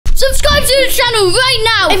subscribe to the channel right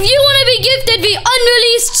now if you want to be gifted the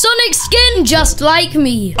unreleased Sonic skin just like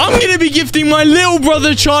me. I'm going to be gifting my little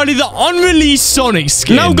brother Charlie the unreleased Sonic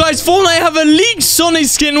skin. Now, guys, Fortnite have a leaked Sonic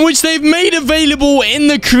skin which they've made available in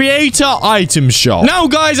the creator item shop. Now,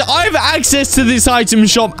 guys, I have access to this item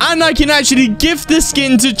shop and I can actually gift the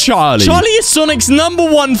skin to Charlie. Charlie is Sonic's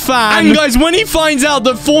 #1 fan. And, guys, when he finds out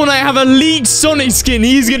that Fortnite have a leaked Sonic skin,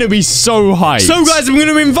 he's going to be so hyped. So, guys, I'm going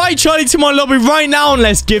to invite Charlie to my lobby right now and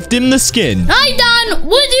let's gift him the skin. Hi, Dan.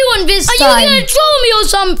 What do you want this time? Are you going to troll me or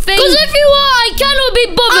something? Because if you are, I cannot be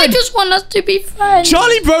bothered. I just want us to be friends.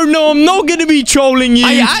 Charlie, bro, no, I'm not going to be trolling you.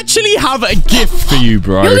 I actually have a gift for you,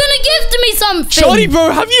 bro. You're going to gift me something. Charlie,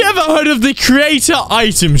 bro, have you ever heard of the creator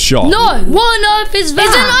item shop? No. What on earth is that?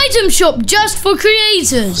 It's an item shop just for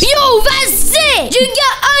creators. Yo, that's sick. You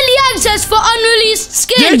get early access for unreleased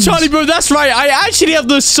skins. Yeah, Charlie, bro, that's right. I actually have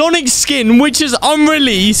the Sonic skin, which is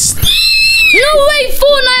unreleased. No way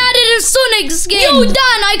Fortnite added a Sonic skin. Yo, Dan,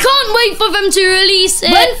 I can't wait for them to release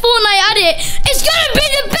it. When Fortnite add it, it's gonna be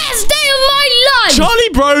the best day of my life. Charlie,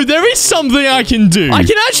 bro, there is something I can do. I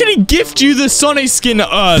can actually gift you the Sonic skin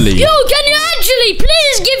early. Yo, can you actually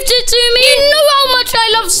please gift it to me? You know how much I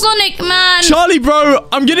love Sonic, man. Charlie, bro,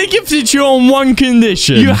 I'm gonna gift it to you on one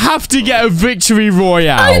condition. You have to get a victory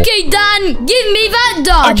royale. Okay, Dan, give me that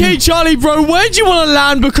dub. Okay, Charlie, bro, where do you want to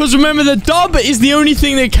land? Because remember, the dub is the only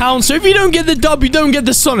thing that counts. So if you don't get the dub, you don't get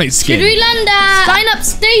the Sonic skin. Should we land at Sign-Up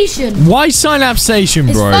Station? Why Sign-Up Station,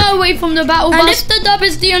 bro? It's far away from the battle bus. And if the dub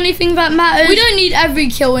is the only thing that matters, we don't need every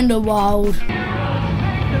kill in the world.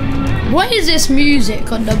 What is this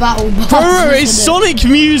music on the battle bus? Bro, it's Sonic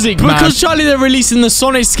music, man. Because, Charlie, they're releasing the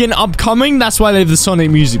Sonic skin upcoming. That's why they have the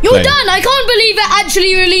Sonic music playing. You're done. I can't believe they're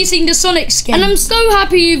actually releasing the Sonic skin. And I'm so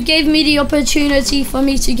happy you gave me the opportunity for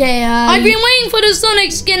me to get it. I've been waiting for the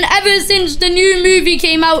Sonic skin ever since the new movie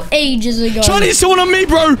came out ages ago. Charlie, someone on me,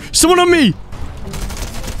 bro. Someone on me.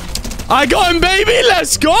 I got him, baby.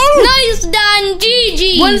 Let's go. Nice, Dan.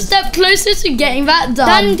 GG. One step closer to getting that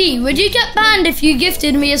done. Dan D, would you get banned if you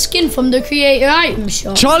gifted me a skin from the creator item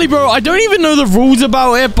shop? Charlie, bro, I don't even know the rules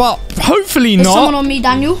about it, but hopefully There's not. someone on me,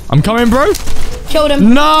 Daniel. I'm coming, bro. Killed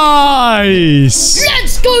him. Nice.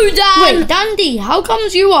 Let's go, Dan. Wait, Dandy, how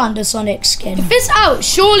comes you aren't a Sonic skin? If it's out,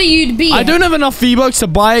 surely you'd be I don't have enough V-Bucks to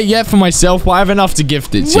buy it yet for myself, but I have enough to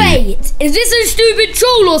gift it to you. Wait, is this a stupid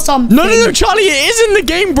troll or something? No, Charlie, it is in the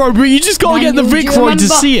game, bro, but you just gotta get the Vicroid to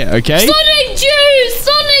see it, okay? Sonic Juice!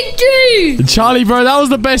 Sonic Juice! Charlie, bro, that was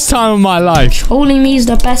the best time of my life. Trolling me is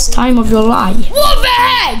the best time of your life. What the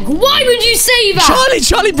heck? Why would you say that?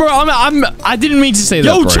 Charlie, bro, I didn't mean to say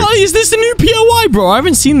that, Yo, bro. Charlie, is this the new POI, bro? I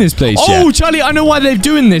haven't seen this place yet. Oh, Charlie, I know why they're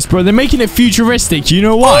doing this, bro. They're making it futuristic. You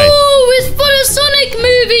know why? Oh, it's for the Sonic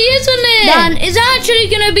movie, isn't it? Dan, is it actually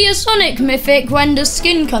going to be a Sonic mythic when the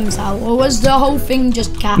skin comes out? Or was the whole thing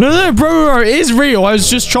just cat? No, bro, it is real. I was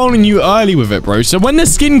just trolling you early with it, bro. So when the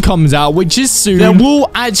skin comes out, which is soon, there will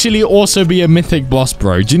actually also be a mythic boss,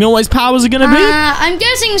 bro. Do you know what his powers are going to be? I'm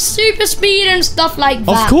guessing super speed and stuff like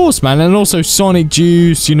that. Of course, man. And also Sonic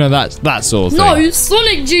Juice, you know, that sort of thing. No,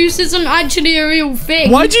 Sonic Juice isn't actually a real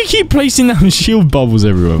thing. Why do you keep placing down shield bubbles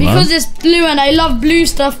everywhere, man? Because it's blue and I love blue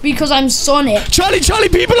stuff because I'm Sonic. Charlie,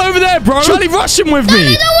 people over there, bro. Charlie, rush him with me.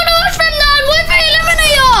 I don't want to rush them down. What if they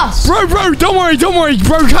eliminate us? Bro, don't worry.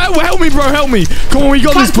 Bro, help me, bro. Help me. Come on, we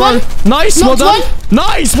got this, bro. Nice, well done.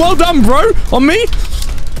 Nice, well done, bro. On me.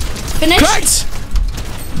 Finish. Cracked.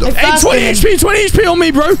 Hey, 20 HP on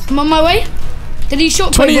me, bro. I'm on my way. Did he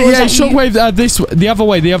shockwave? 20, yeah, shockwave the other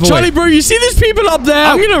way. Charlie, bro, you see these people up there?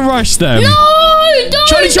 I'm gonna rush them. No,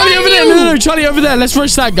 don't. Charlie over there. No, Charlie over there. Let's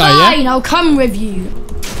rush that guy, yeah? Fine, I'll come with you.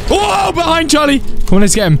 Oh, behind Charlie. Come on,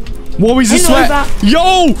 let's get him. What was the sweat?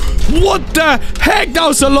 Yo, what the heck? That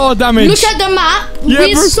was a lot of damage. Look at the map. Yeah,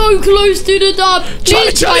 We're bro. so close to the dub.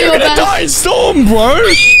 Charlie, you're gonna die in storm, bro.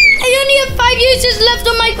 I only have 5 uses left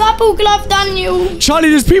on my purple glove, Daniel. Charlie,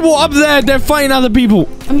 there's people up there. They're fighting other people.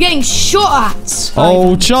 I'm getting shot at.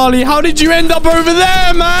 Oh, Charlie, how did you end up over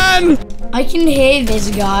there, man? I can hear this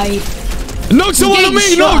guy. Nox, someone on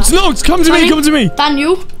me. Nox, come to me.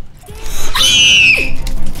 Daniel.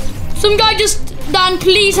 Some guy just... Dan,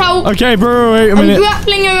 please help. Okay, bro, wait a minute. I'm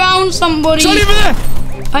grappling around somebody. Charlie, over there.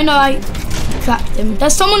 I know, I cracked him.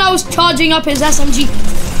 There's someone else charging up his SMG.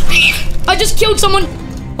 I just killed someone.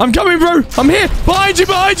 I'm coming, bro. I'm here. Behind you,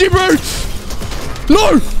 bro.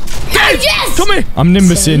 No. Yes. Come here. I'm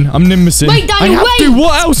nimbusing. Wait, Daniel, I have to.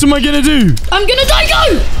 What else am I going to do? I'm going to die,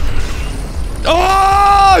 go.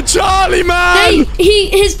 Oh, Charlie, man.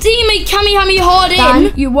 His teammate Kamihami hard in.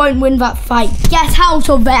 Dan, you won't win that fight. Get out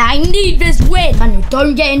of there. I need this win. Daniel,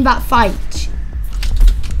 don't get in that fight.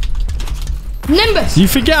 Nimbus. You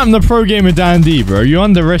forget I'm the pro gamer Dan D, bro. You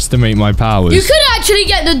underestimate my powers. You could actually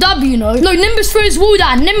get the dub, you know. No, Nimbus throws wall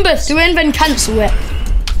down. Nimbus. Do it and then cancel it.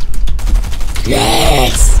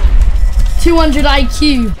 Yes. 200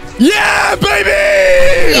 IQ. Yeah, baby!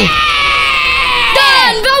 Yeah!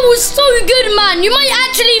 Dan, that was so good, man. You might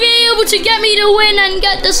actually be able to get me to win and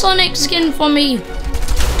get the Sonic skin for me.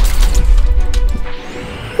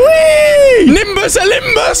 Whee! Nimbus,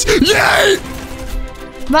 Limbus! Yay!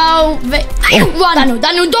 Well,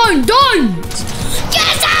 Daniel, don't!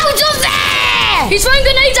 Get out of there! He's throwing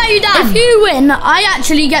grenades at you, Dan. If you win, I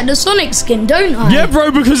actually get the Sonic skin, don't I? Yeah,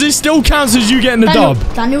 bro, because it still counts as you getting the dub.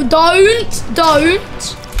 Daniel, don't!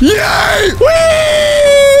 Yay! Whee!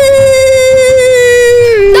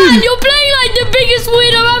 Dan, you're playing like the biggest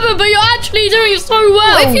winner ever, but you're actually doing so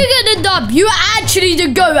well. If you get the dub, you are actually the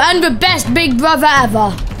GOAT and the best big brother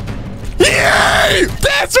ever. Yay!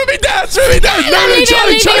 Dance with me! No,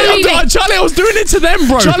 Charlie, I was doing it to them,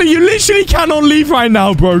 bro. Charlie, you literally cannot leave right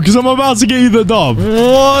now, bro, because I'm about to get you the dub.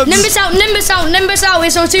 What? Nimbus out.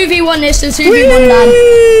 It's a 2v1, it's a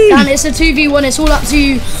 2v1, Dan, it's a 2v1, it's all up to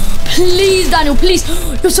you. Please, Daniel, please.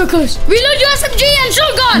 You're so close. Reload your SMG and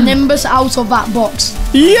shotgun. Nimbus out of that box.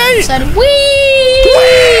 Yay! Said, wee!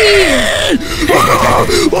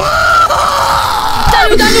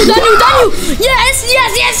 Daniel! Yes!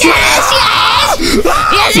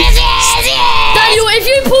 Daniel, if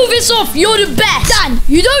you pull this off, you're the best. Dan,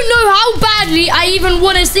 you don't know how badly I even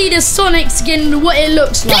want to see the Sonic skin, what it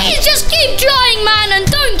looks like. Please just keep trying, man, and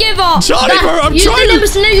don't give up. Charlie, Dan, bro, I'm use trying.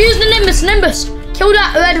 Use the Nimbus. Kill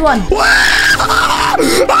that red one.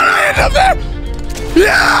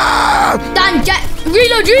 Yeah! Dan,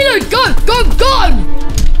 reload. Go.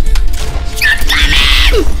 Shotgun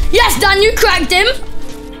him! Yes, Dan, you cracked him.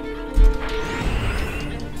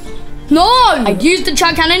 No! I used the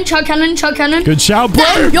chug cannon. Good shout, bro.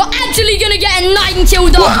 Dan, you're actually gonna get a 9 kill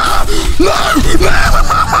dog. No!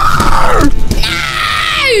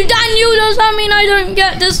 Daniel, does that mean I don't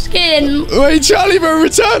get the skin? Wait, Charlie, bro,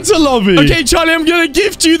 return to lobby. Okay, Charlie, I'm gonna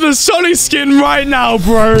gift you the Sonic skin right now,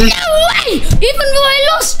 bro. No way! Even though I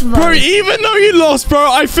lost, bro. Bro, even though you lost, bro,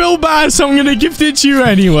 I feel bad, so I'm gonna gift it to you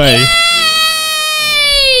anyway. Yay!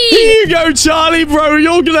 Here you go, Charlie, bro.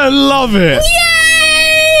 You're gonna love it. Yay!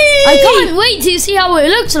 I can't wait to see how it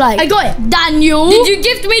looks like. I got it. Daniel, did you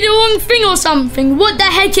gift me the wrong thing or something? What the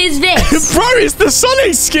heck is this? Bro, it's the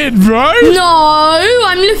Sonic skin, bro. No,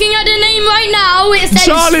 I'm looking at the name right now. It says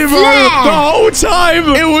Charlie, bro, the whole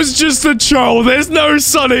time it was just a troll. There's no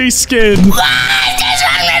Sonic skin. What is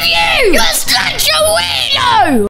wrong with you? You're such a weirdo.